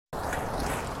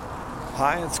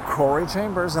Hi, it's Corey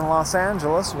Chambers in Los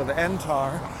Angeles with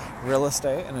NTAR Real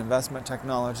Estate and Investment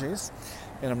Technologies.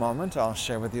 In a moment, I'll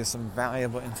share with you some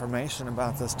valuable information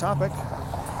about this topic.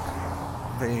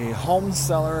 The Home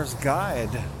Seller's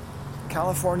Guide,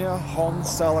 California Home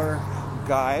Seller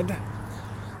Guide.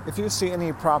 If you see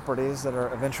any properties that are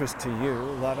of interest to you,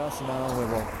 let us know. We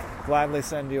will gladly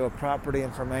send you a property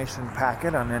information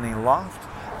packet on any loft,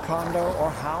 condo, or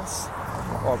house,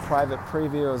 or private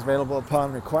preview is available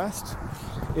upon request.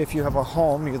 If you have a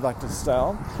home you'd like to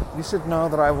sell, you should know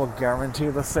that I will guarantee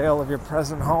the sale of your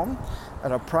present home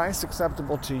at a price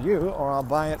acceptable to you, or I'll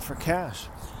buy it for cash.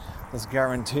 This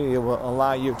guarantee will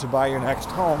allow you to buy your next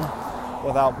home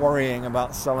without worrying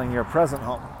about selling your present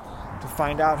home. To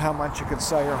find out how much you could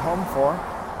sell your home for,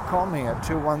 call me at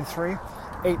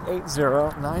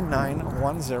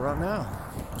 213-880-9910 now.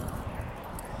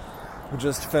 We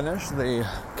just finished the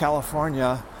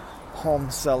California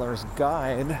Home Seller's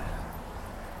Guide.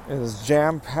 It is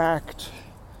jam-packed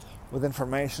with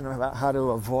information about how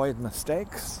to avoid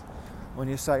mistakes when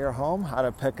you sell your home, how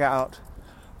to pick out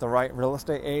the right real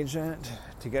estate agent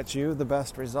to get you the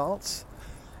best results,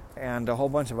 and a whole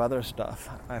bunch of other stuff.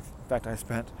 In fact, I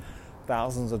spent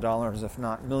thousands of dollars, if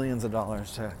not millions of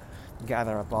dollars, to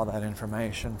gather up all that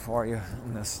information for you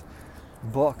in this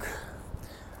book.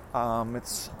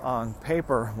 It's on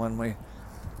paper when we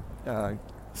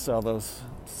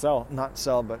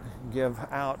give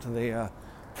out the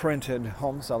printed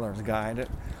Home Seller's Guide. It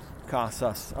costs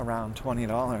us around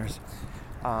 $20.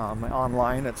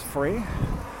 Online, it's free.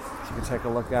 So you can take a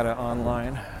look at it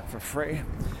online for free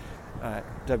at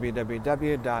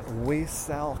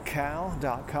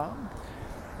www.WeSellCal.com.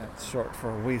 That's short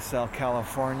for We Sell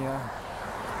California.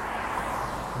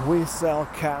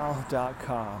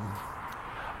 WeSellCal.com.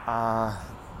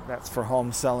 That's for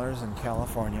home sellers in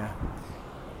California.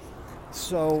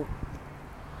 So,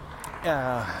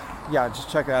 just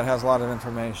check it out. It has a lot of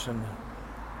information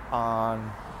on,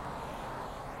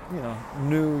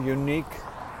 new, unique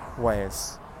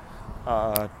ways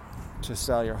to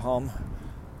sell your home.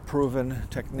 Proven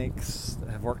techniques that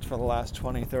have worked for the last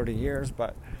 20, 30 years,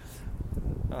 but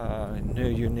new,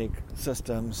 unique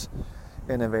systems,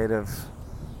 innovative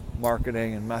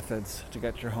marketing and methods to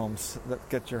get your homes that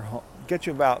get you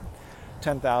about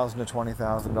 $10,000 to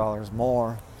 $20,000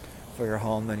 more for your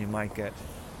home than you might get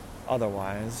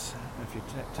otherwise if you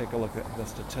take a look at the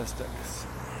statistics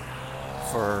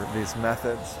for these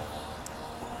methods.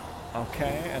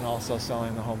 Okay, and also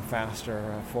selling the home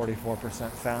faster,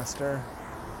 44% faster.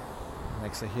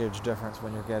 Makes a huge difference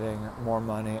when you're getting more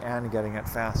money and getting it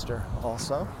faster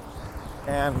also.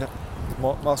 And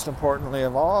most importantly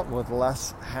of all, with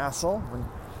less hassle, when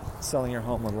selling your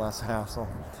home with less hassle,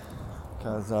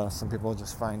 because some people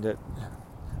just find it,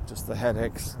 just the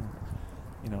headaches,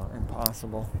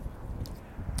 impossible.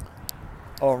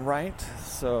 All right,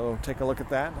 so take a look at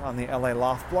that on the LA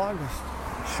Loft blog.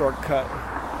 Shortcut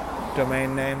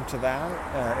domain name to that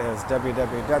is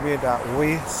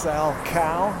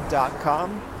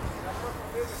www.WeSellCal.com.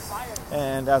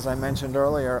 And as I mentioned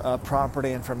earlier, a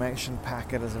property information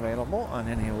packet is available on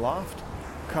any loft,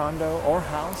 condo, or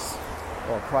house,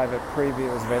 or private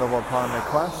preview is available upon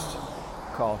request.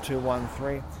 Call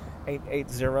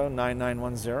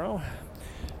 213-880-9910.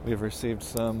 We've received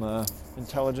some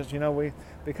intelligence.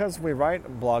 Because we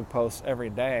write blog posts every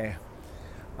day.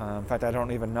 In fact, I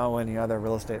don't even know any other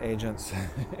real estate agents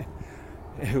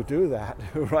who do that,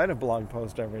 who write a blog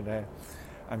post every day.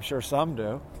 I'm sure some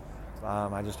do.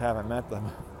 I just haven't met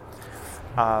them.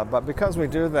 But because we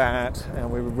do that,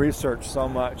 and we research so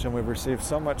much, and we've received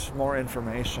so much more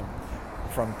information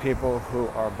from people who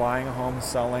are buying a home,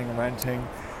 selling, renting,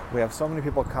 we have so many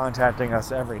people contacting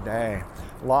us every day.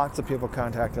 Lots of people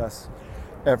contact us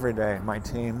every day, my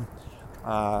team.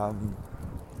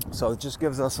 So it just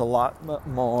gives us a lot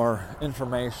more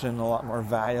information, a lot more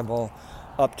valuable,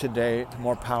 up-to-date,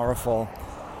 more powerful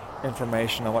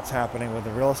information on what's happening with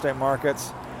the real estate markets,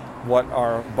 what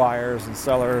are buyers and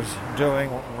sellers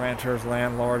doing, renters,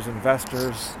 landlords,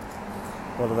 investors,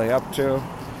 what are they up to.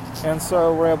 And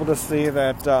so we're able to see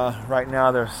that right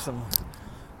now there's some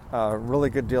really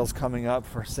good deals coming up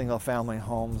for single-family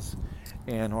homes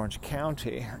in Orange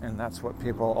County, and that's what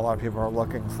a lot of people are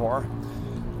looking for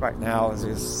right now, is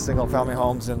these single-family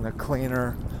homes in the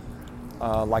cleaner,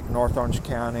 like North Orange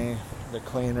County, the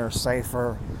cleaner,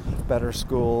 safer, better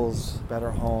schools,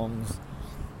 better homes,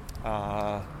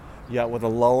 yet with a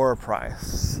lower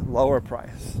price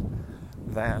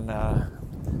than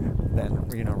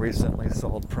recently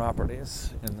sold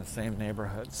properties in the same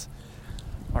neighborhoods.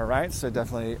 All right, so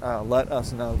definitely let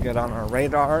us know. Get on our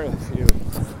radar if you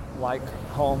like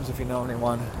homes, if you know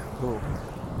anyone who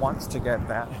wants to get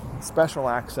that special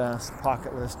access,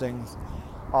 pocket listings,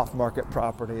 off-market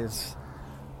properties,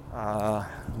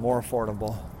 more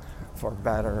affordable for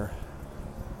better,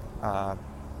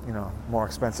 more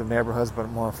expensive neighborhoods, but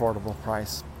more affordable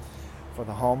price for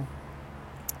the home.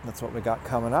 That's what we got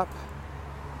coming up.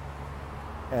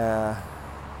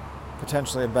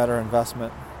 Potentially a better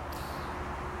investment.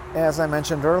 As I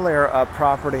mentioned earlier, a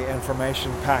property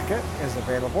information packet is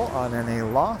available on any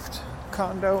loft,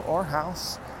 condo, or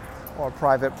house, or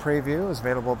private preview is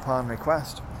available upon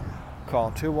request.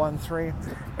 Call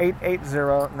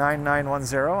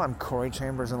 213-880-9910. I'm Corey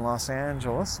Chambers in Los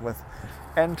Angeles with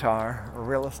Entar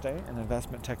Real Estate and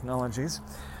Investment Technologies.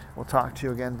 We'll talk to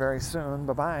you again very soon.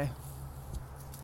 Bye-bye.